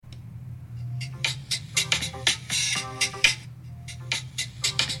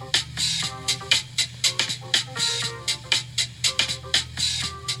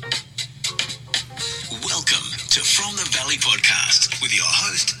to From the Valley podcast with your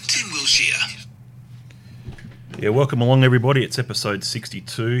host, Tim Wilshire. Yeah, welcome along everybody. It's episode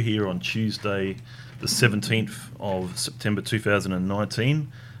 62 here on Tuesday, the 17th of September 2019.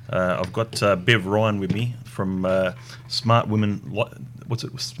 I've got Bev Ryan with me from Smart Women.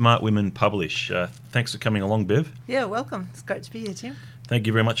 Smart Women Publish. Thanks for coming along, Bev. Yeah, welcome. It's great to be here, Tim. Thank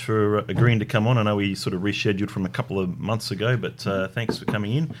you very much for agreeing to come on. I know we sort of rescheduled from a couple of months ago, but thanks for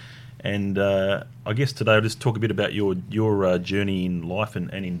coming in. And I guess today I'll just talk a bit about your journey in life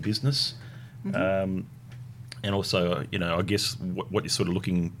and in business. Mm-hmm. And also, you know, I guess what you're sort of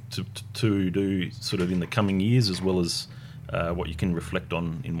looking to do sort of in the coming years, as well as what you can reflect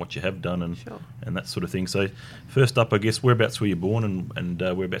on in what you have done and that sort of thing. So first up, I guess, whereabouts were you born and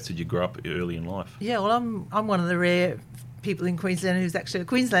whereabouts did you grow up early in life? Yeah, well, I'm one of the rare people in Queensland who's actually a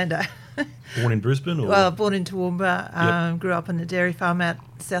Queenslander. Born in Brisbane? Or? Well, born in Toowoomba, grew up on a dairy farm out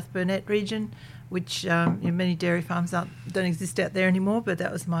South Burnett region, which many dairy farms don't exist out there anymore, but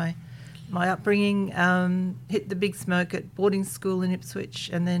that was my upbringing. Hit the big smoke at boarding school in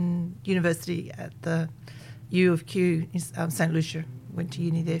Ipswich and then university at the U of Q in St Lucia. Went to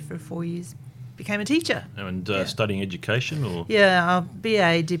uni there for 4 years, became a teacher. And studying education? Or Yeah,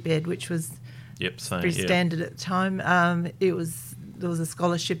 BA Dip Ed, which was pretty standard at the time. There was a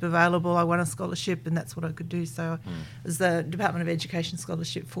scholarship available. I won a scholarship, and that's what I could do. So it was the Department of Education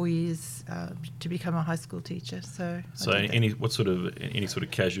scholarship 4 years to become a high school teacher. So any sort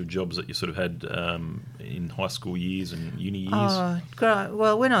of casual jobs that you sort of had in high school years and uni years?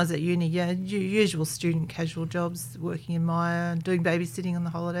 Well, when I was at uni, usual student casual jobs, working in Myer, doing babysitting on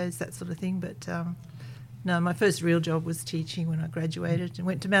the holidays, that sort of thing. But no, my first real job was teaching when I graduated and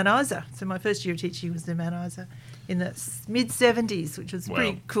went to Mount Isa. So my first year of teaching was in Mount Isa in the mid-70s, which was a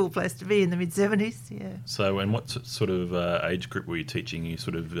pretty cool place to be in the mid-70s, yeah. So, and what sort of age group were you teaching? You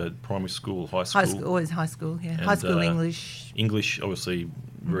sort of primary school, high school? High school, always high school, yeah. And high school English. English, obviously,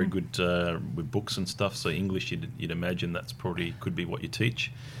 very good with books and stuff. So English, you'd imagine that's probably could be what you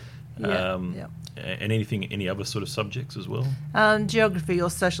teach. Yeah. And any other sort of subjects as well? Geography or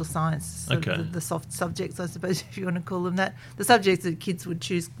social science, okay. The soft subjects, I suppose, if you want to call them that. The subjects that kids would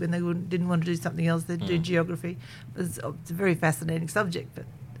choose when they didn't want to do something else, they'd do geography. It's a very fascinating subject. But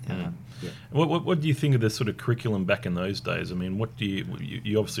What do you think of the sort of curriculum back in those days? I mean,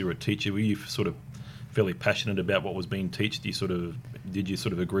 you obviously were a teacher. Were you sort of fairly passionate about what was being taught? Did you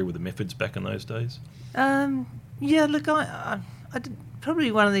sort of agree with the methods back in those days? Yeah, look, I did.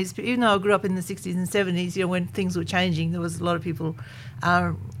 Probably one of these, even though I grew up in the 60s and 70s, when things were changing, there was a lot of people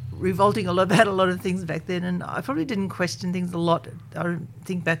revolting about a lot of things back then, and I probably didn't question things a lot. I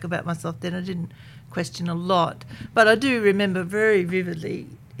think back about myself then, I didn't question a lot. But I do remember very vividly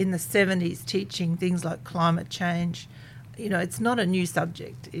in the 70s teaching things like climate change. It's not a new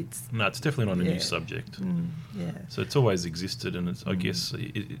subject. No, it's definitely not a new subject. So it's always existed, and I guess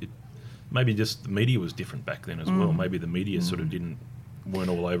it maybe just the media was different back then as well. Maybe the media sort of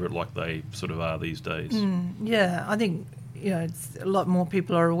weren't all over it like they sort of are these days. Yeah, I think it's a lot more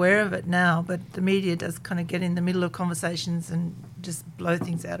people are aware of it now, but the media does kind of get in the middle of conversations and just blow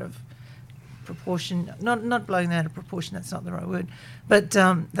things out of proportion. Not blowing them out of proportion, that's not the right word, but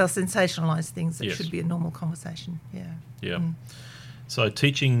they'll sensationalise things that should be a normal conversation. Yeah. So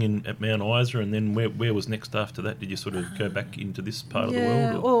teaching at Mount Isa, and then where was next after that? Did you sort of go back into this part of the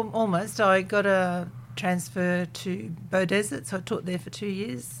world? Or? Almost. I got a transfer to Beaudesert, so I taught there for 2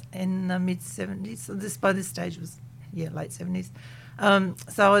 years in the mid-70s. So by this stage was, late 70s.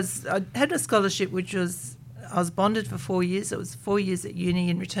 So I had a scholarship which I was bonded for 4 years. It was 4 years at uni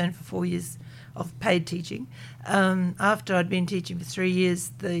in return for 4 years of paid teaching. After I'd been teaching for 3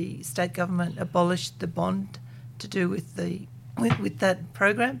 years, the state government abolished the bond to do with that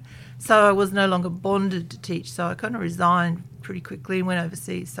program. So I was no longer bonded to teach. So I kind of resigned pretty quickly and went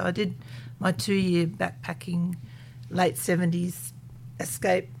overseas. So I did my 2-year backpacking, late 70s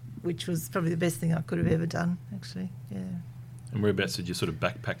escape, which was probably the best thing I could have ever done, actually, yeah. And whereabouts did you sort of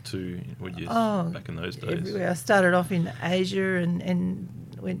backpack to back in those days? Everywhere. I started off in Asia and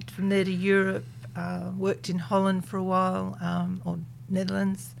went from there to Europe, worked in Holland for a while, or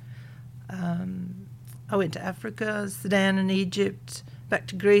Netherlands. I went to Africa, Sudan and Egypt, back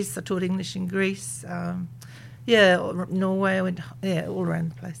to Greece. I taught English in Greece. Norway. I went all around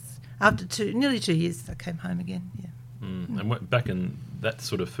the place. After nearly 2 years, I came home again. Yeah. And back in that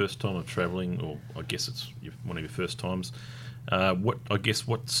sort of first time of travelling, or I guess it's one of your first times,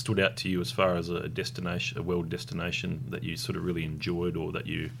 what stood out to you as far as a world destination that you sort of really enjoyed, or that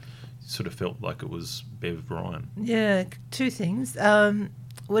you sort of felt like it was Bev Ryan? Yeah, two things.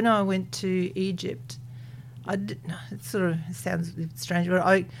 When I went to Egypt, it sounds strange,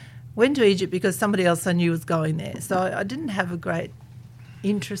 but went to Egypt because somebody else I knew was going there. So I didn't have a great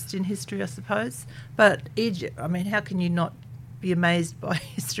interest in history, I suppose. But Egypt, I mean, how can you not be amazed by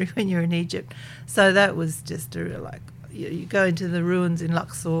history when you're in Egypt? So that was just a real, like, you go into the ruins in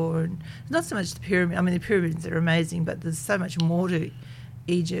Luxor, and not so much the pyramid. I mean, the pyramids are amazing, but there's so much more to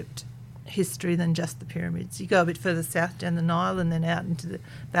Egypt history than just the pyramids. You go a bit further south down the Nile and then out into the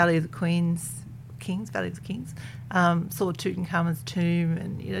Valley of the Kings, saw Tutankhamun's tomb,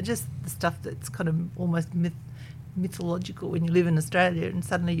 and just the stuff that's kind of almost mythological when you live in Australia and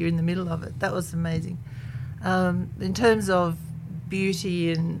suddenly you're in the middle of it. That was amazing. In terms of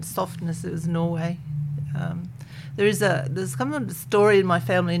beauty and softness, it was Norway. There's kind of a story in my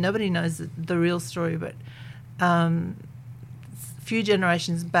family. Nobody knows the real story, but a few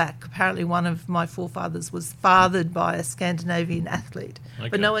generations back, apparently one of my forefathers was fathered by a Scandinavian athlete,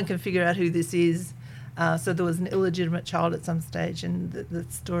 but no one can figure out who this is. So there was an illegitimate child at some stage, and the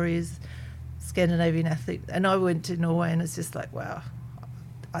story is Scandinavian athlete. And I went to Norway, and it's just like, wow,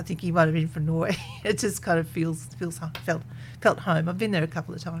 I think he might have been from Norway. It just kind of felt home. I've been there a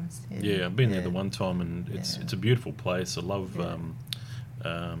couple of times. Yeah, I've been there the one time, and it's a beautiful place. I love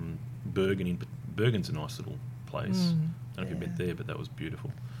Bergen. Bergen's a nice little place. I don't know if you've been there, but that was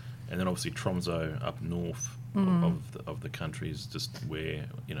beautiful. And then obviously Tromsø up north of the country is just where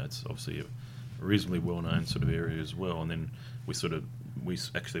it's obviously a reasonably well-known sort of area as well. And then we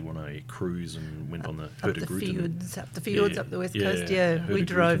actually went on a cruise and went on the Hurtigruten. Up the fjords, up the west coast. Yeah, we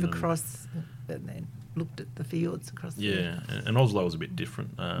drove across and then looked at the fjords across. Yeah, and Oslo was a bit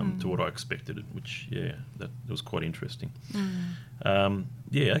different to what I expected, which that was quite interesting.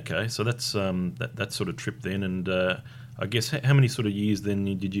 Okay, so that's that sort of trip then, and I guess how many sort of years then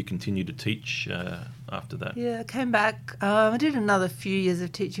did you continue to teach after that? Yeah, I came back. I did another few years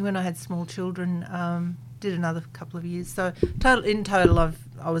of teaching when I had small children. Did another couple of years. So in total,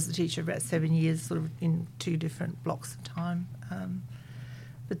 I was a teacher about 7 years, sort of in 2 different blocks of time.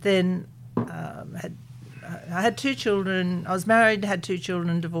 But then I had 2 children. I was married, had 2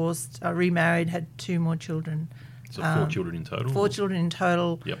 children, divorced, remarried, had 2 more children. So 4 children in total? 4 children in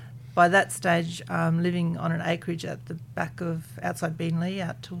total. Yep. By that stage, living on an acreage at the back of outside Beenleigh,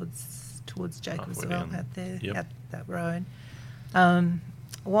 out towards Jacobsville, out there, out that road.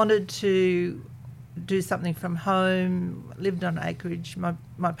 Wanted to do something from home. Lived on acreage. My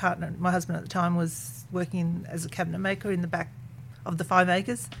partner, my husband at the time, was working as a cabinet maker in the back of the 5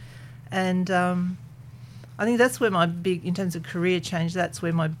 acres, and I think that's where in terms of career change, that's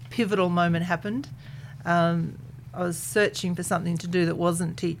where my pivotal moment happened. I was searching for something to do that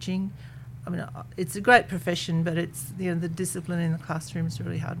wasn't teaching. I mean, it's a great profession, but it's the discipline in the classroom is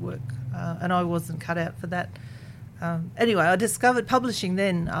really hard work, and I wasn't cut out for that. Anyway, I discovered publishing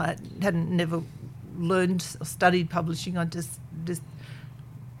then. I never learned or studied publishing. I just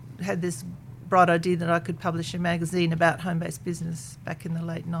had this bright idea that I could publish a magazine about home-based business back in the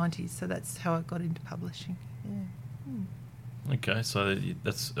late 90s. So that's how I got into publishing. Yeah. Okay, so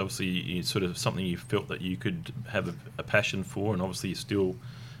that's obviously sort of something you felt that you could have a passion for, and obviously you're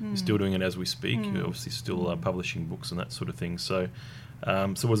still doing it as we speak. You're obviously still publishing books and that sort of thing. So,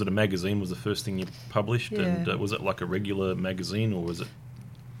 so was it a magazine? Was the first thing you published, and was it like a regular magazine, or was it?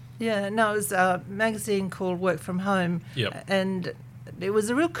 Yeah, no, it was a magazine called Work From Home. Yep. And it was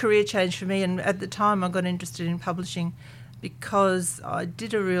a real career change for me, and at the time I got interested in publishing because I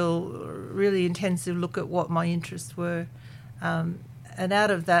did a really intensive look at what my interests were. And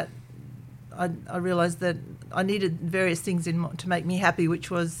out of that, I realised that I needed various things to make me happy, which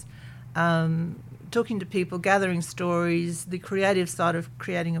was talking to people, gathering stories, the creative side of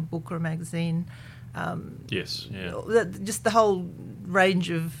creating a book or a magazine. Yes, yeah. Just the whole range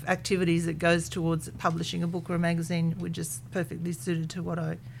of activities that goes towards publishing a book or a magazine were just perfectly suited to what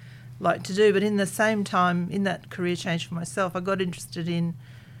I like to do. But in the same time, in that career change for myself, I got interested in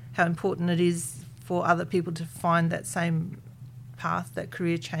how important it is for other people to find that same path, that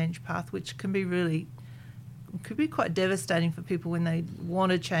career change path, which could be quite devastating for people when they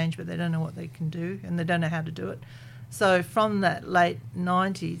want to change but they don't know what they can do and they don't know how to do it. So from that late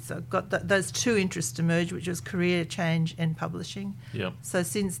 90s, I got those 2 interests emerged, which was career change and publishing. Yep. So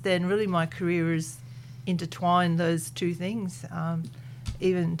since then, really my career has intertwined those 2 things.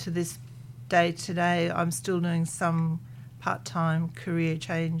 Even to this day today, I'm still doing some part-time career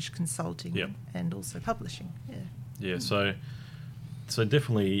change consulting and also publishing. Yeah, so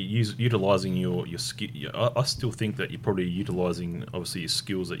definitely utilising your skill. I still think that you're probably utilising obviously your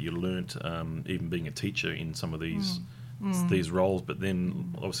skills that you learnt even being a teacher in some of these roles, but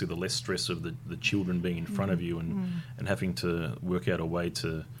then obviously the less stress of the children being in front of you and having to work out a way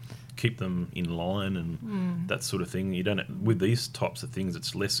to keep them in line and that sort of thing. You don't with these types of things.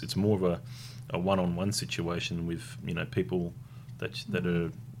 It's more of a one-on-one situation with people that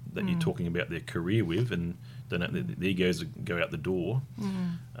you're talking about their career with, and then the egos go out the door.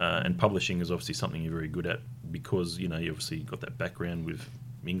 And publishing is obviously something you're very good at because you obviously got that background with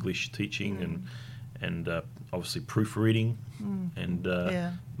English teaching and obviously proofreading and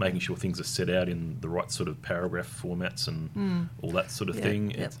making sure things are set out in the right sort of paragraph formats and all that sort of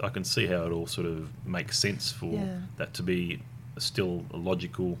thing. I can see how it all sort of makes sense for that to be still a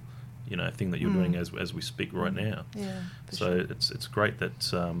logical thing that you're doing as we speak right now. So it's great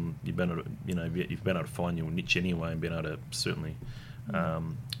that you've been able to find your niche anyway and been able to certainly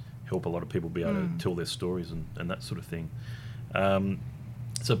help a lot of people be able to tell their stories and that sort of thing.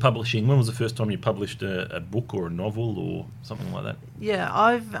 So publishing, when was the first time you published a book or a novel or something like that? Yeah,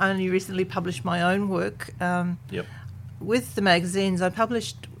 I've only recently published my own work. With the magazines, I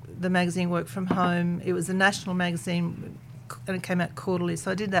published the magazine Work From Home. It was a national magazine and it came out quarterly,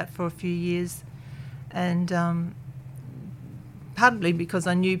 so I did that for a few years. And partly because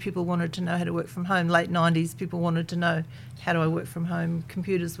I knew people wanted to know how to work from home. Late 90s, people wanted to know, how do I work from home?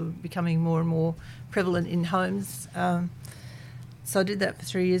 Computers were becoming more and more prevalent in homes. So I did that for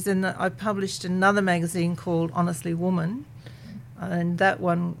 3 years. And I published another magazine called Honestly Woman, and that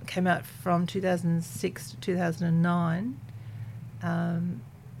one came out from 2006 to 2009.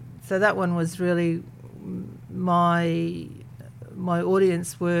 So that one was really my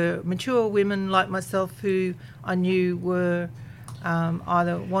audience were mature women like myself who I knew were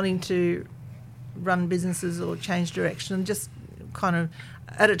either wanting to run businesses or change direction, just kind of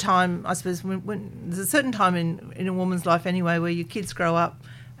at a time, I suppose, when there's a certain time in a woman's life anyway where your kids grow up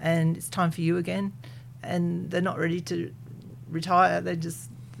and it's time for you again, and they're not ready to retire. There's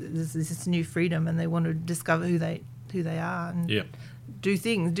this new freedom and they want to discover who they are and do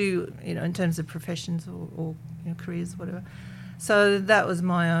things, in terms of professions or careers, whatever. So that was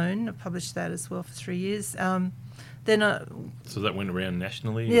my own. I published that as well for 3 years. So that went around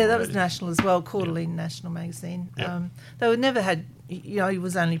nationally? Yeah, that was national as well, quarterly national magazine. They never had, it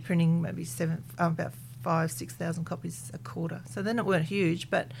was only printing maybe about 5,000-6,000 copies a quarter. So then it weren't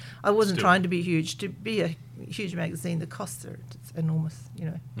huge, but I wasn't trying to be huge. To be a huge magazine, the costs are enormous,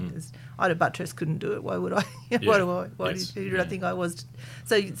 Ida Buttress couldn't do it. Why would I? Why did I think I was?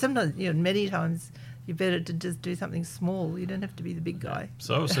 So sometimes, many times, you're better to just do something small. You don't have to be the big guy.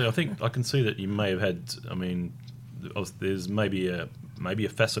 So obviously, I think I can see that you may have had. I mean, there's maybe a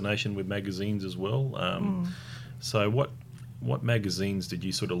fascination with magazines as well. So what magazines did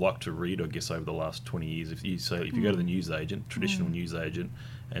you sort of like to read? I guess over the last 20 years, if you go to the newsagent, traditional newsagent,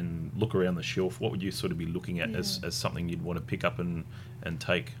 and look around the shelf, what would you sort of be looking at as something you'd want to pick up and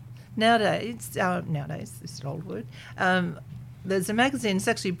take? Nowadays, this is an old word. There's a magazine, it's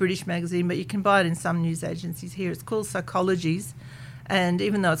actually a British magazine, but you can buy it in some news agencies here. It's called Psychologies, and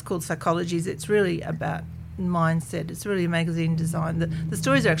even though it's called Psychologies, it's really about mindset. It's really a magazine design. The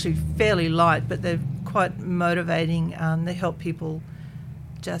stories are actually fairly light, but they're quite motivating. They help people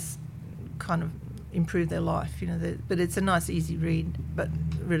just kind of improve their life, but it's a nice, easy read, but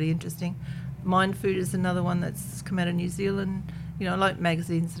really interesting. Mind Food is another one that's come out of New Zealand. I like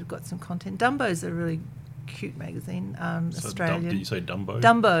magazines that have got some content. Dumbo's a really cute magazine, Australian. Did you say Dumbo?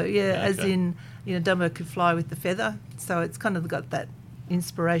 Dumbo, as in, Dumbo could fly with the feather. So it's kind of got that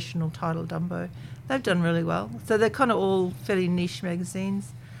inspirational title, Dumbo. They've done really well. So they're kind of all fairly niche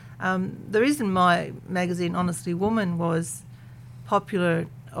magazines. The reason my magazine, Honestly Woman, was popular,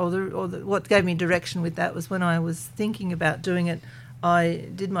 what gave me direction with that was when I was thinking about doing it, I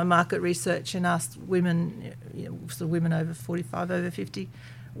did my market research and asked women, women over 45, over 50,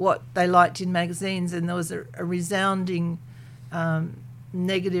 what they liked in magazines, and there was a resounding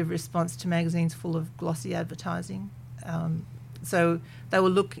negative response to magazines full of glossy advertising. So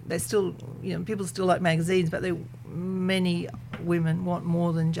people still like magazines, but many women want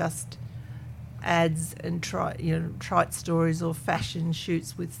more than just ads and trite stories or fashion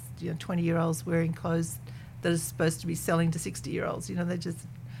shoots with 20-year-olds wearing clothes that are supposed to be selling to 60-year-olds.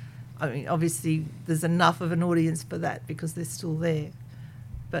 Obviously there's enough of an audience for that because they're still there.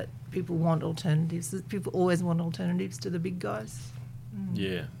 But people want alternatives. People always want alternatives to the big guys.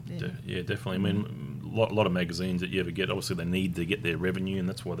 Yeah, definitely. I mean, a lot of magazines that you ever get, obviously they need to get their revenue, and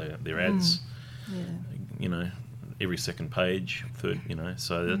that's why their ads, every second page, third,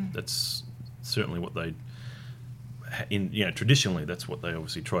 so that's certainly what they, traditionally that's what they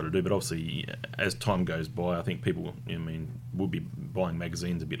obviously try to do. But obviously, as time goes by, I think people, will be buying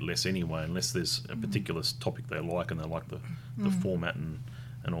magazines a bit less anyway, unless there's a particular topic they like and they like the format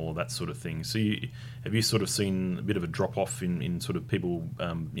and all of that sort of thing. So have you sort of seen a bit of a drop off in sort of people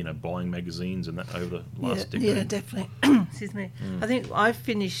buying magazines and that over the last decade? Yeah, definitely. Excuse me. I think I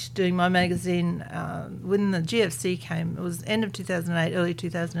finished doing my magazine when the GFC came. It was end of 2008, early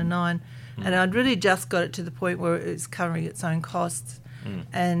 2009, and I'd really just got it to the point where it was covering its own costs.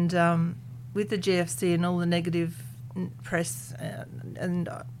 And with the GFC and all the negative press, and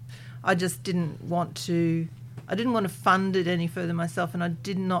I just didn't want to. I didn't want to fund it any further myself, and I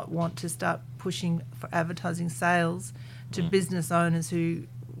did not want to start pushing for advertising sales to business owners who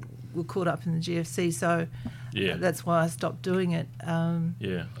were caught up in the GFC. So that's why I stopped doing it.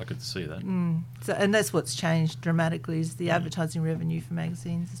 Yeah, I could see that. So, and that's what's changed dramatically is the advertising revenue for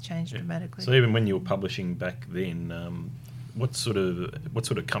magazines has changed dramatically. So even when you were publishing back then, what sort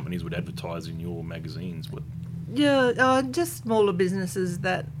of companies would advertise in your magazines? Just smaller businesses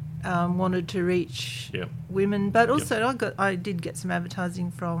that wanted to reach women, but also I did get some advertising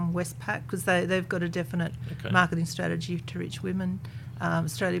from Westpac because they've got a definite marketing strategy to reach women.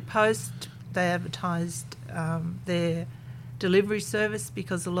 Australia Post, they advertised their delivery service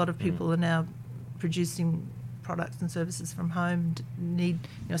because a lot of people are now producing products and services from home.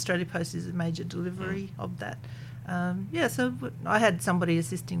 Australia Post is a major delivery of that. So I had somebody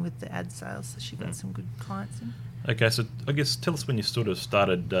assisting with the ad sales, so she got some good clients in. Okay, so I guess tell us when you sort of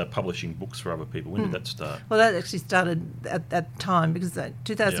started publishing books for other people. When did that start? Well, that actually started at that time because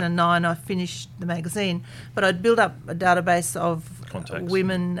 2009 I finished the magazine, but I'd built up a database of contacts.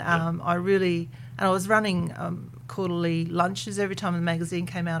 Women. I was running quarterly lunches. Every time the magazine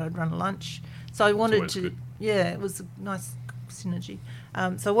came out, I'd run a lunch. So I wanted to, good. it was a nice synergy.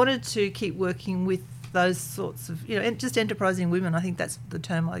 So I wanted to keep working with those sorts of, just enterprising women. I think that's the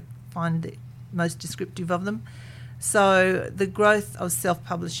term I find the most descriptive of them. So the growth of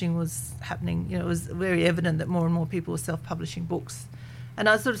self-publishing was happening. It was very evident that more and more people were self-publishing books. And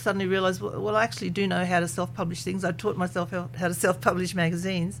I sort of suddenly realised, well, I actually do know how to self-publish things. I taught myself how to self-publish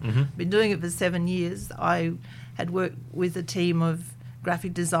magazines. Been doing it for 7 years. I had worked with a team of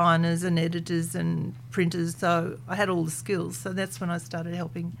graphic designers and editors and printers, so I had all the skills. So that's when I started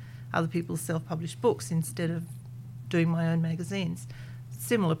helping other people self-publish books instead of doing my own magazines.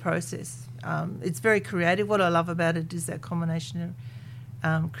 Similar process. It's very creative. What I love about it is that combination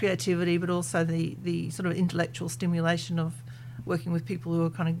of creativity, but also the sort of intellectual stimulation of working with people who are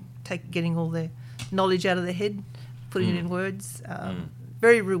kind of getting all their knowledge out of their head, putting it in words.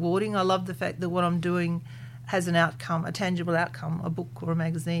 Very rewarding. I love the fact that what I'm doing has an outcome, a tangible outcome, a book or a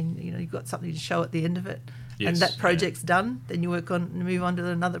magazine. You've got something to show at the end of it. Yes, and that project's done. Then you move on to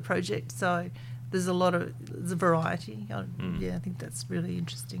another project. So there's a variety. I think that's really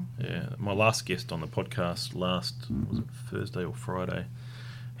interesting. Yeah, my last guest on the podcast was it Thursday or Friday?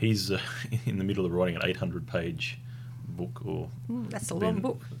 He's in the middle of writing an 800-page book. That's a long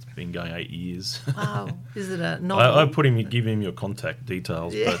book. It's been going 8 years. Wow, is it a novel? I give him your contact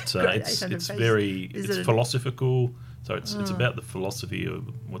details, but it's philosophical. So it's about the philosophy of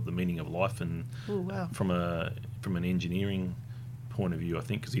what the meaning of life and from an engineering point of view, I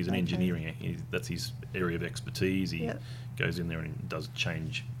think, because he's an engineering, that's his area of expertise. He goes in there and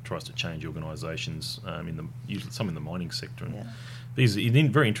tries to change organisations usually some in the mining sector. And he's a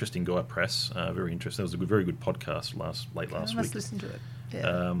very interesting guy, Prass. Very interesting. That was a very good podcast last week. I must listen to it.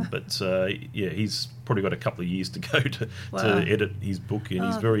 Yeah. He's probably got a couple of years to go to edit his book, and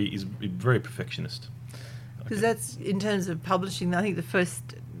he's very perfectionist. Because that's in terms of publishing. I think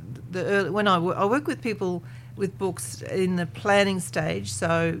when I work with people with books in the planning stage.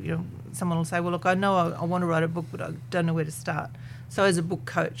 So someone will say, well, look, I know I want to write a book, but I don't know where to start. So as a book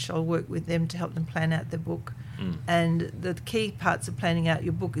coach, I'll work with them to help them plan out their book. And the key parts of planning out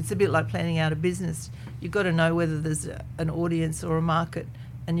your book, it's a bit like planning out a business. You've got to know whether there's an audience or a market,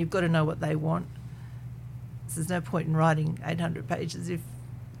 and you've got to know what they want. So there's no point in writing 800 pages if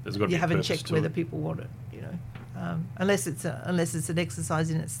you haven't checked whether people want it. Unless it's an exercise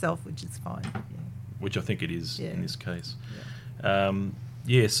in itself, which is fine. Which I think it is in this case.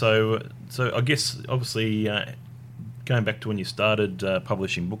 So I guess obviously going back to when you started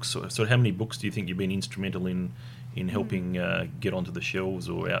publishing books, so how many books do you think you've been instrumental in helping get onto the shelves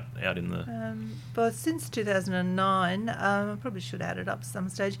or out in the... But since 2009, I probably should add it up at some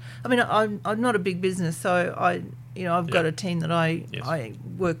stage. I mean, I'm not a big business, so I've got a team that I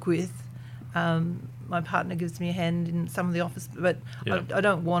work with. My partner gives me a hand in some of the office, but I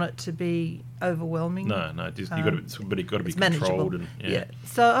don't want it to be overwhelming. No, you've got to be controlled. And,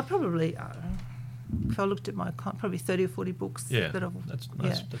 So I probably, if I looked at my client, probably 30 or 40 books. That's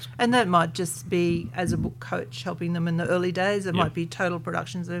and that might just be as a book coach helping them in the early days. It might be total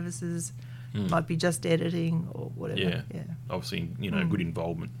production services, Might be just editing or whatever. Yeah. Yeah. Obviously, good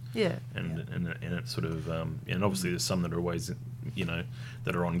involvement. Yeah. And it's sort of and obviously there's some that are always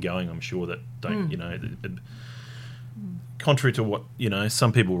that are ongoing. I'm sure that don't contrary to what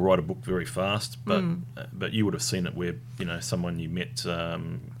some people write a book very fast, but you would have seen it where someone you met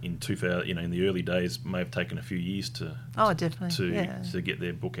in 2000 in the early days may have taken a few years to definitely to get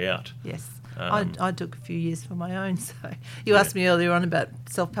their book out. Yes. I took a few years for my own. So you asked me earlier on about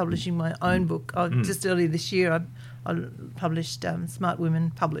self-publishing my own book. Just earlier this year, I published Smart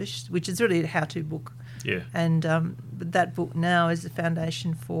Women Published, which is really a how-to book. Yeah. And but that book now is the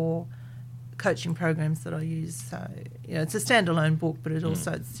foundation for coaching programs that I use. So it's a standalone book, but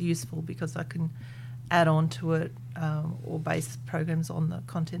it's useful because I can add on to it or base programs on the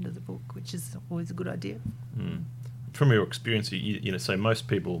content of the book, which is always a good idea. From your experience, so most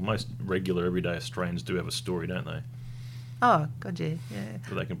regular everyday Australians do have a story, don't they? Oh God, yeah.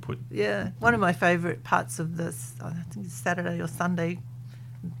 So they can put. Yeah, one of my favourite parts of this, I think it's Saturday or Sunday,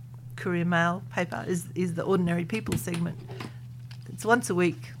 Courier Mail paper is the Ordinary People segment. It's once a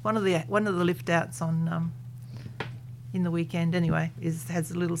week. One of the lift outs on in the weekend anyway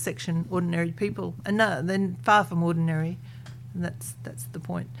has a little section Ordinary People, and then Far From Ordinary, and that's the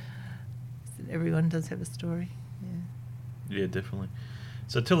point. Everyone does have a story. Yeah, definitely.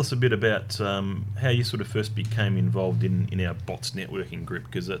 So tell us a bit about how you sort of first became involved in our BOTS networking group,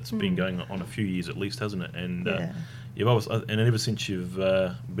 because that's been going on a few years at least, hasn't it? And you've ever since you've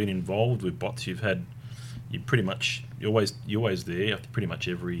been involved with BOTS, you're always there after pretty much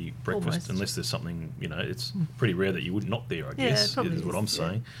every breakfast. Almost. Unless there's something, it's pretty rare that you would not there, I guess, is what I'm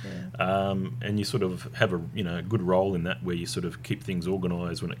saying. Yeah. And you sort of have a good role in that, where you sort of keep things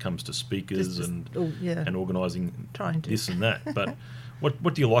organised when it comes to speakers and organising this and that. But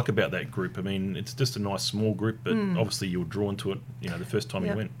what do you like about that group? I mean, it's just a nice small group, but obviously you were drawn to it, the first time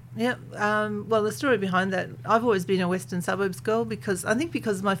you went. Yeah. Well, the story behind that, I've always been a Western Suburbs girl because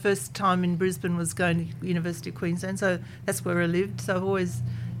my first time in Brisbane was going to University of Queensland, so that's where I lived. So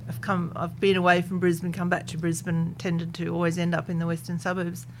I've been away from Brisbane, come back to Brisbane, tended to always end up in the Western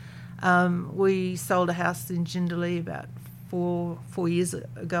Suburbs. We sold a house in Jindalee about four years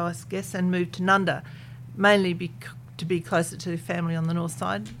ago, I guess, and moved to Nunda, mainly to be closer to family on the north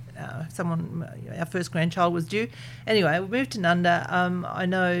side. Our first grandchild was due. Anyway, we moved to Nunda. I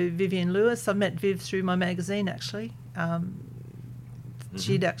know Vivian Lewis. I met Viv through my magazine, actually.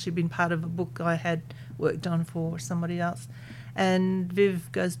 She'd actually been part of a book I had worked on for somebody else. And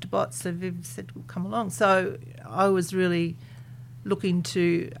Viv goes to BOTS, so Viv said, well, come along. So I was really looking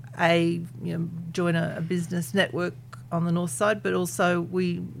to, join a business network on the north side, but also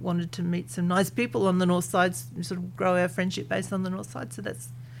we wanted to meet some nice people on the north side, sort of grow our friendship base on the north side. So that's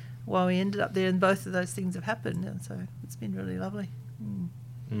why we ended up there, and both of those things have happened. And so it's been really lovely.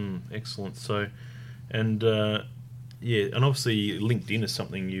 Excellent. So, and and obviously LinkedIn is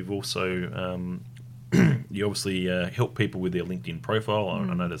something you've also you obviously help people with their LinkedIn profile.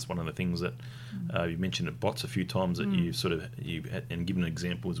 I know that's one of the things that you mentioned at BOTS a few times, that and given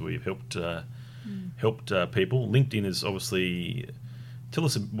examples where you've helped people. LinkedIn is obviously. Tell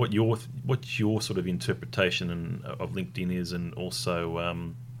us what your sort of interpretation of LinkedIn is, and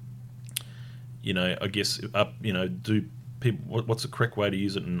also, I guess, do people, what's the correct way to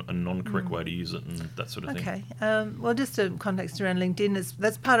use it and a non-correct way to use it, and that sort of thing. Okay. Well, just a context around LinkedIn,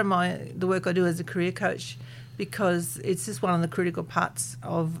 that's part of the work I do as a career coach, because it's just one of the critical parts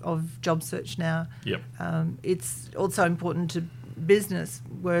of job search now. Yep. It's also important to business,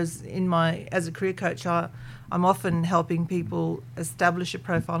 whereas as a career coach, I'm often helping people establish a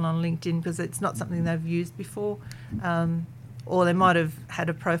profile on LinkedIn because it's not something they've used before, or they might have had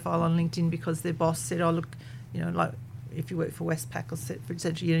a profile on LinkedIn because their boss said, oh, look, like if you work for Westpac, or for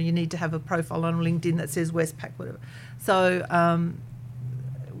example, you need to have a profile on LinkedIn that says Westpac, whatever. So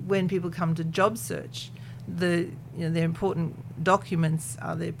when people come to job search, their important documents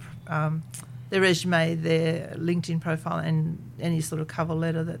are their resume, their LinkedIn profile, and any sort of cover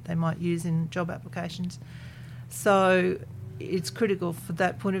letter that they might use in job applications. So it's critical for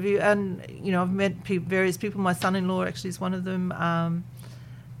that point of view. And, I've met various people. My son-in-law actually is one of them.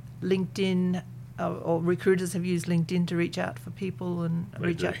 LinkedIn, or recruiters have used LinkedIn to reach out for people and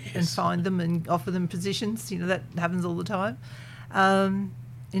and find them and offer them positions. That happens all the time.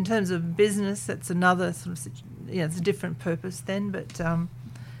 In terms of business, that's another sort of, it's a different purpose then, but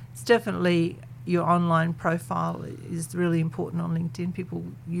it's definitely your online profile is really important on LinkedIn. People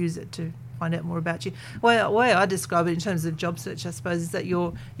use it to find out more about you. The way I describe it in terms of job search, I suppose, is that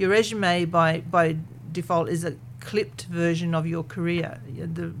your resume by default is a clipped version of your career.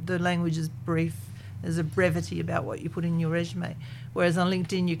 The language is brief. There's a brevity about what you put in your resume. Whereas on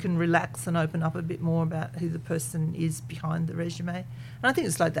LinkedIn, you can relax and open up a bit more about who the person is behind the resume. And I think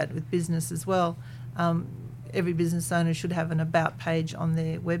it's like that with business as well. Every business owner should have an about page on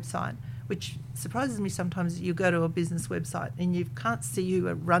their website, which surprises me sometimes. You go to a business website and you can't see who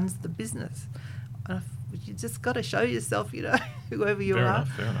runs the business. You just got to show yourself, whoever you are.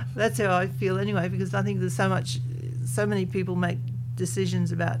 Fair enough. That's how I feel anyway, because I think there's so many people make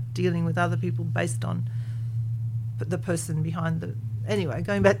decisions about dealing with other people based on the person behind the... Anyway,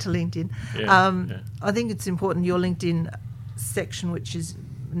 going back to LinkedIn, I think it's important your LinkedIn section, which is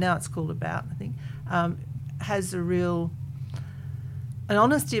now it's called About, I think, has an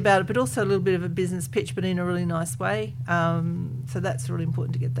honesty about it, but also a little bit of a business pitch, but in a really nice way. So that's really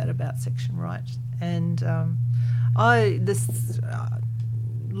important to get that About section right. And a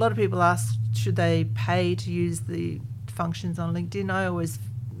lot of people ask, should they pay to use the functions on LinkedIn?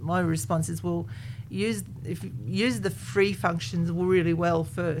 My response is, well, use the free functions really well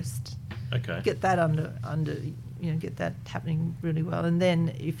first. Okay. Get that get that happening really well, and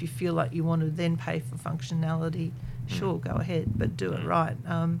then if you feel like you want to then pay for functionality, sure, go ahead, but do it right.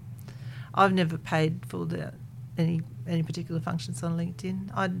 I've never paid for any particular functions on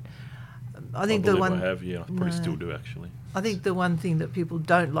LinkedIn. I think I have, I probably still do actually. I think the one thing that people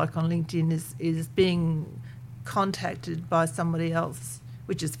don't like on LinkedIn is being contacted by somebody else,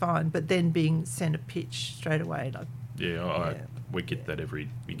 which is fine, but then being sent a pitch straight away. We get that every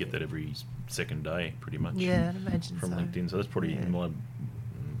second day, pretty much. Yeah, I'd imagine from so. LinkedIn. So that's probably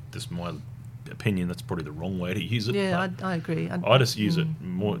my opinion. That's probably the wrong way to use it. Yeah, I agree. I just use it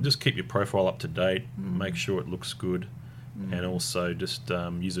more. Just keep your profile up to date. Make sure it looks good. And also just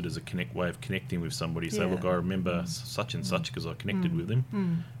use it as a way of connecting with somebody. Say, look, I remember such and such because I connected with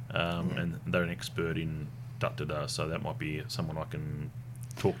them, and they're an expert in da-da-da, so that might be someone I can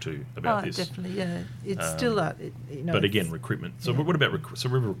talk to about this. Definitely, yeah. It's still but again, recruitment. So what about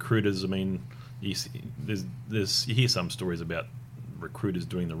recruiters? I mean, you hear some stories about recruiters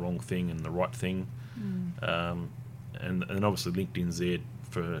doing the wrong thing and the right thing, and obviously LinkedIn's there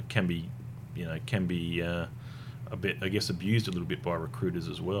can be a bit, I guess, abused a little bit by recruiters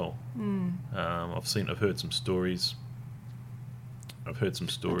as well. I've heard some stories.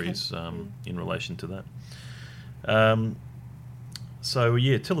 In relation to that. So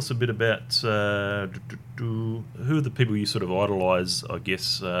tell us a bit about who are the people you sort of idolise, I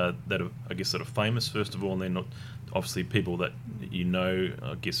guess, that are famous first of all, and then not obviously people that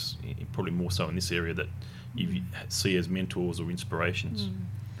I guess probably more so in this area that you see as mentors or inspirations.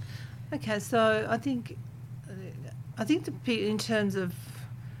 Okay, so I think in terms of,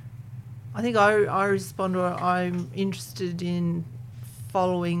 I think I respond, or I'm interested in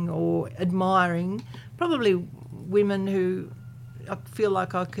following or admiring probably women who I feel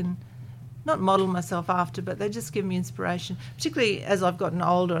like I can not model myself after, but they just give me inspiration, particularly as I've gotten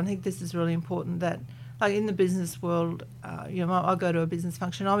older. I think this is really important that, like in the business world, I go to a business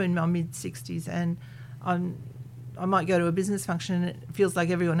function. I'm in my mid-60s and I might go to a business function and it feels like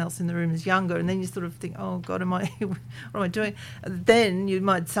everyone else in the room is younger, and then you sort of think, oh God, what am I doing? And then you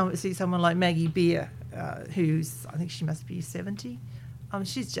might see someone like Maggie Beer, who's, I think she must be 70.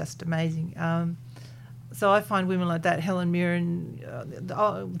 She's just amazing. So I find women like that, Helen Mirren,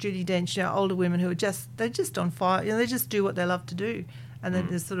 Judi Dench, older women who are they're just on fire. They just do what they love to do, and then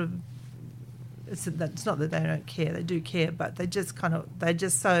there's sort of, it's not that they don't care, they do care, but they're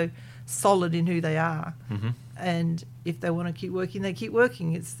just so solid in who they are. And if they want to keep working, they keep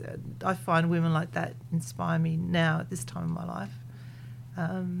working. I find women like that inspire me now at this time in my life.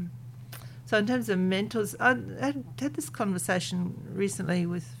 So in terms of mentors, I had this conversation recently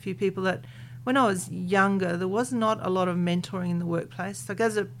with a few people that when I was younger, there was not a lot of mentoring in the workplace. Like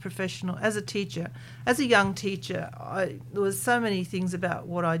as a professional, as a teacher, as a young teacher, there was so many things about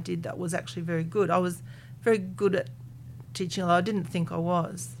what I did that was actually very good. I was very good at teaching, although I didn't think I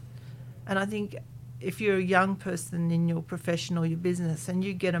was. And I think if you're a young person in your profession or your business and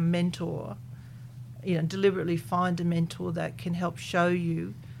you get a mentor, deliberately find a mentor that can help show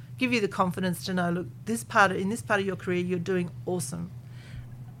you, give you the confidence to know, look, in this part of your career, you're doing awesome.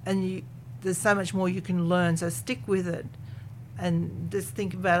 And there's so much more you can learn, so stick with it and just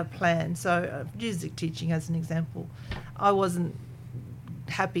think about a plan. So music teaching as an example, I wasn't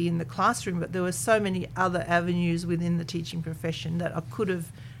happy in the classroom, but there were so many other avenues within the teaching profession that I could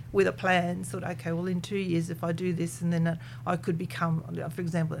have, with a plan, thought, okay, well, in 2 years, if I do this, and then I could become, for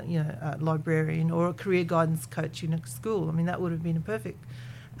example, a librarian or a career guidance coach in a school. I mean, that would have been perfect.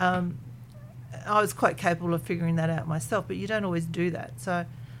 I was quite capable of figuring that out myself, but you don't always do that. So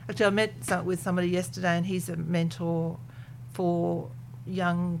actually, I met with somebody yesterday, and he's a mentor for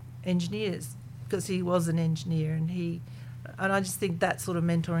young engineers because he was an engineer, and he And I just think that sort of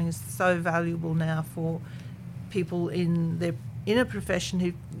mentoring is so valuable now for people in a profession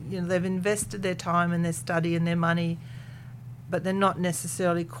who, they've invested their time and their study and their money, but they're not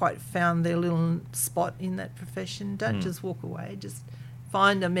necessarily quite found their little spot in that profession. Don't just walk away. Just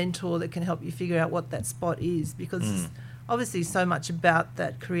find a mentor that can help you figure out what that spot is, because it's obviously so much about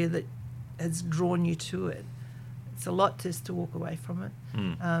that career that has drawn you to it. It's a lot just to walk away from it.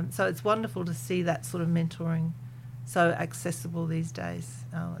 So it's wonderful to see that sort of mentoring so accessible these days.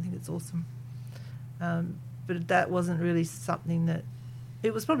 I think it's awesome. But that wasn't really something that...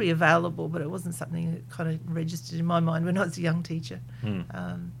 It was probably available, but it wasn't something that kind of registered in my mind when I was a young teacher.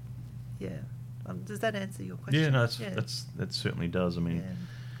 Does that answer your question? Yeah, no, that certainly does. I mean,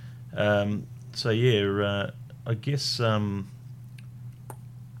 I guess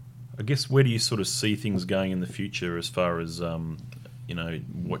where do you sort of see things going in the future as far as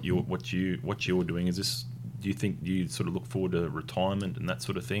what you're doing? Is this... Do you sort of look forward to retirement and that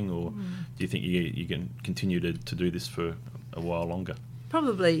sort of thing, or do you think you can continue to do this for a while longer?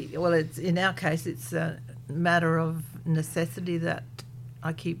 Probably. Well, in our case, it's a matter of necessity that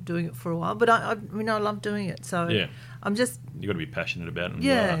I keep doing it for a while. But I love doing it. So I'm just... You've got to be passionate about it.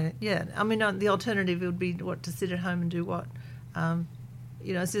 Yeah. I mean, the alternative would be to sit at home and do what?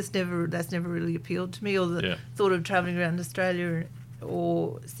 It's just that's never really appealed to me, or the thought of travelling around Australia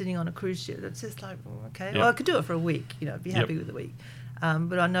or sitting on a cruise ship. It's just like, okay, well, I could do it for a week, be happy with a week.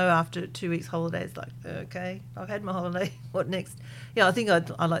 But I know after 2 weeks holiday, it's like, okay, I've had my holiday, what next? Yeah, I think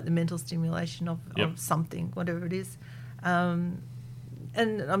I like the mental stimulation of something, whatever it is. And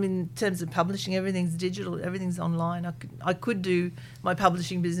I mean, in terms of publishing, everything's digital, everything's online. I could do my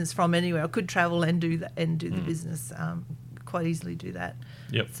publishing business from anywhere. I could travel and do that and do the business, quite easily do that.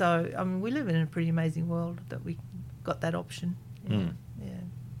 Yep. So we live in a pretty amazing world that we got that option.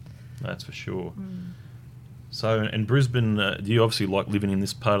 That's for sure. So, in Brisbane, do you obviously like living in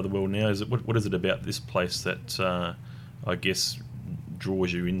this part of the world now? What is it about this place that I guess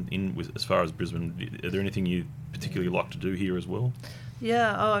draws you in with, as far as Brisbane? Are there anything you particularly like to do here as well?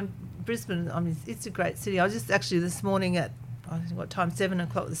 Yeah, Brisbane, I mean, it's a great city. I was just actually this morning at, 7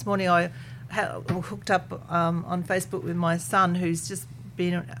 o'clock this morning, I hooked up on Facebook with my son, who's just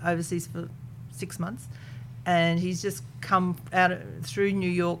been overseas for 6 months. And he's just come out through New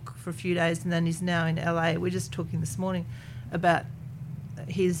York for a few days, and then he's now in LA. We're just talking this morning about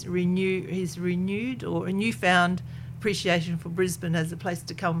his renewed or a newfound appreciation for Brisbane as a place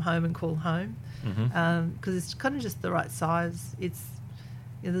to come home and call home, because it's kind of just the right size. It's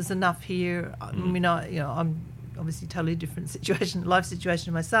there's enough here. I mean, I'm obviously totally different life situation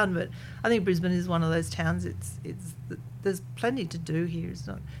to my son, but I think Brisbane is one of those towns. There's plenty to do here. It's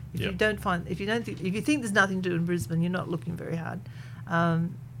not if you think there's nothing to do in Brisbane, you're not looking very hard.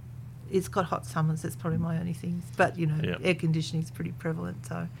 It's got hot summers. That's probably my only thing. But air conditioning is pretty prevalent.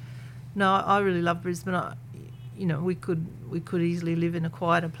 So no, I really love Brisbane. We could easily live in a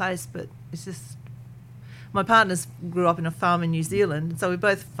quieter place, but it's just my partners grew up in a farm in New Zealand, so we're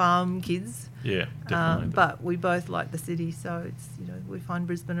both farm kids. Yeah, definitely. But we both like the city, so it's we find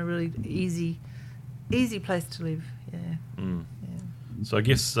Brisbane a really easy place to live. So I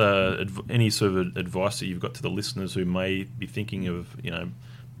guess any sort of advice that you've got to the listeners who may be thinking of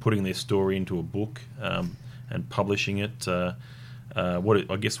putting their story into a book and publishing it,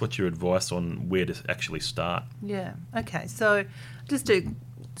 what's your advice on where to actually start? Yeah. Okay. So just to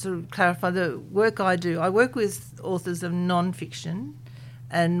sort of clarify the work I do, I work with authors of non-fiction,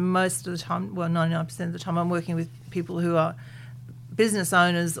 and most of the time, 99% of the time, I'm working with people who are business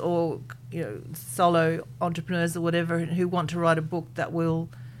owners or solo entrepreneurs or whatever, who want to write a book that will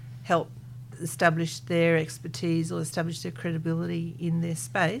help establish their expertise or establish their credibility in their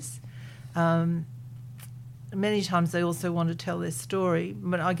space. Many times they also want to tell their story,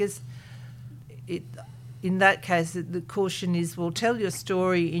 but I guess in that case the caution is, well, tell your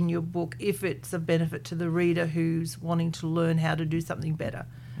story in your book if it's a benefit to the reader who's wanting to learn how to do something better.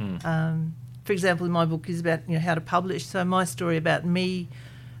 For example, my book is about how to publish, so my story about me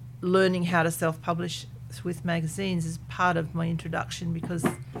learning how to self-publish with magazines is part of my introduction, because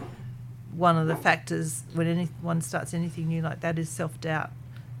one of the factors when anyone starts anything new like that is self-doubt.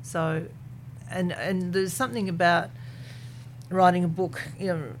 So and there's something about writing a book,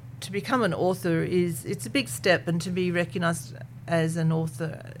 to become an author it's a big step, and to be recognised as an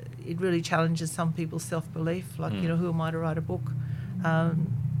author, it really challenges some people's self-belief, like who am I to write a book?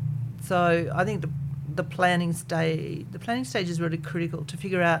 So I think the planning stage is really critical to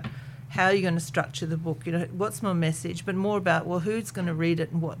figure out how you're going to structure the book. What's my message, but more about, well, who's going to read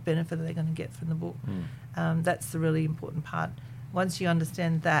it and what benefit are they going to get from the book? That's the really important part. once you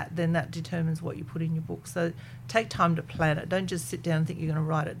understand that, then that determines what you put in your book. So take time to plan it. Don't just sit down and think you're going to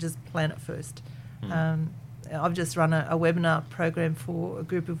write it. Just plan it first. I've just run a webinar program for a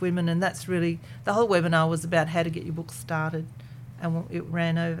group of women, and that's really, the whole webinar was about how to get your book started, and it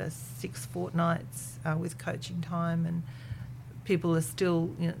ran over 6 fortnights with coaching time, and people are still,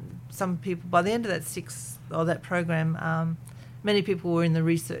 some people, by the end of that program, many people were in the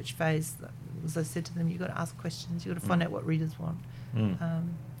research phase. As I said to them, you've got to ask questions, you've got to find out what readers want.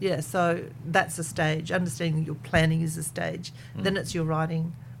 So that's a stage. Understanding your planning is a stage. Then it's your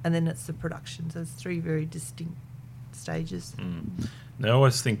writing, and then it's the production. So it's 3 very distinct stages. Now, I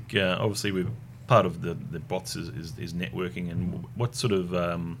always think, obviously, we're part of the BOTS is networking. And what sort of,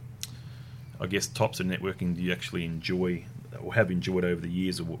 I guess, types of networking do you actually enjoy or have enjoyed over the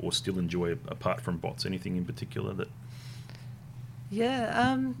years, or still enjoy apart from BOTS? Anything in particular that?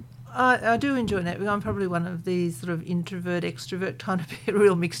 Yeah, I do enjoy networking. I'm probably one of these sort of introvert, extrovert kind of a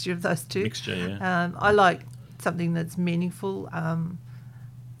real mixture of those two. I like something that's meaningful,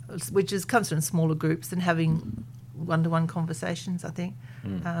 which comes from smaller groups and having one-to-one conversations, I think.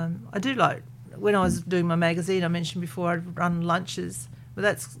 I do like, when I was doing my magazine, I mentioned before, I'd run lunches, but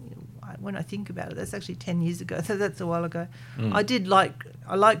that's, when I think about it, that's actually 10 years ago, so that's a while ago. I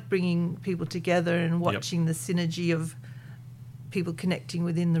like bringing people together and watching the synergy of people connecting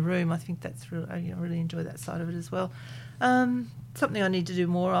within the room. I think that's really, I really enjoy that side of it as well. Something I need to do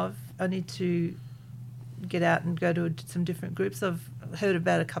more of, I need to get out and go to some different groups. I've heard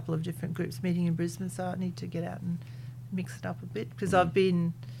about a couple of different groups meeting in Brisbane, so I need to get out and mix it up a bit, because I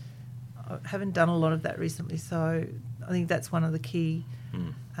haven't done a lot of that recently, so I think that's one of the key.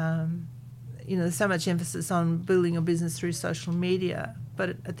 There's so much emphasis on building a business through social media,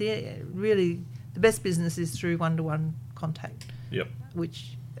 but really the best business is through one-to-one contact. You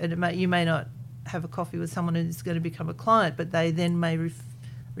may not have a coffee with someone who's going to become a client, but they then may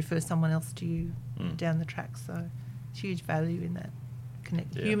refer someone else to you down the track. So it's huge value in that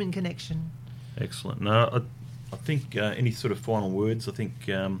human connection. Excellent. No, I think any sort of final words? I think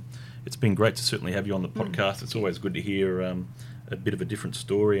it's been great to certainly have you on the podcast. It's always good to hear a bit of a different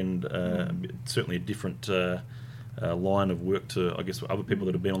story, and certainly a different line of work to, I guess, other people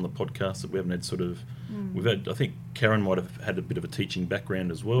that have been on the podcast that we haven't had sort of. We've had, I think Karen might have had a bit of a teaching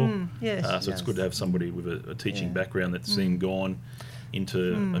background as well. So it's good to have somebody with a teaching background that's then gone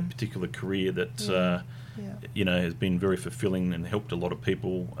into a particular career that has been very fulfilling and helped a lot of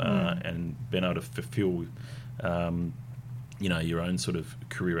people and been able to fulfil your own sort of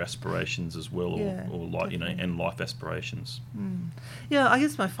career aspirations as well, or like, and life aspirations. I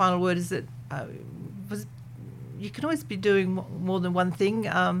guess my final word is that you can always be doing more than one thing.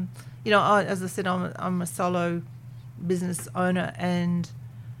 As I said, I'm a solo business owner, and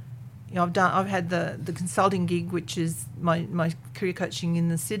I've had the consulting gig, which is my career coaching in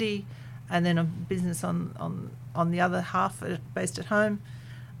the city, and then a business on the other half based at home.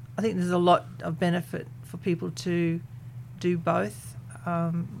 I think there's a lot of benefit for people to do both.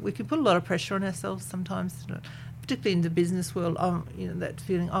 We can put a lot of pressure on ourselves sometimes, particularly in the business world. That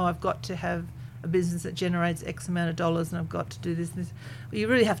feeling, I've got to have a business that generates X amount of dollars, and I've got to do this and this. Well, you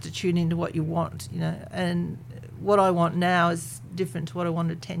really have to tune into what you want, and what I want now is different to what I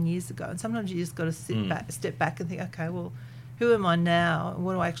wanted 10 years ago. And sometimes you just got to step back and think, okay, well, who am I now?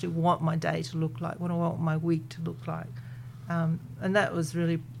 What do I actually want my day to look like? What do I want my week to look like? And that was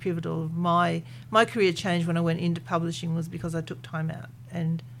really pivotal. My career change when I went into publishing was because I took time out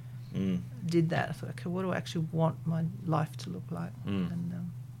and did that. I thought, okay, what do I actually want my life to look like? And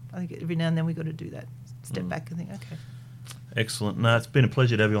I think every now and then we've got to do that. Step back and think, okay. Excellent. No, it's been a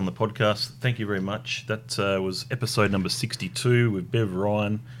pleasure to have you on the podcast. Thank you very much. That was episode number 62 with Bev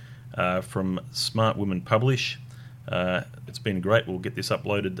Ryan from Smart Women Publish. It's been great. We'll get this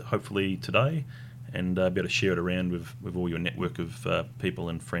uploaded hopefully today, and be able to share it around with all your network of people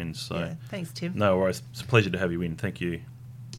and friends. So thanks, Tim. No worries. It's a pleasure to have you in. Thank you.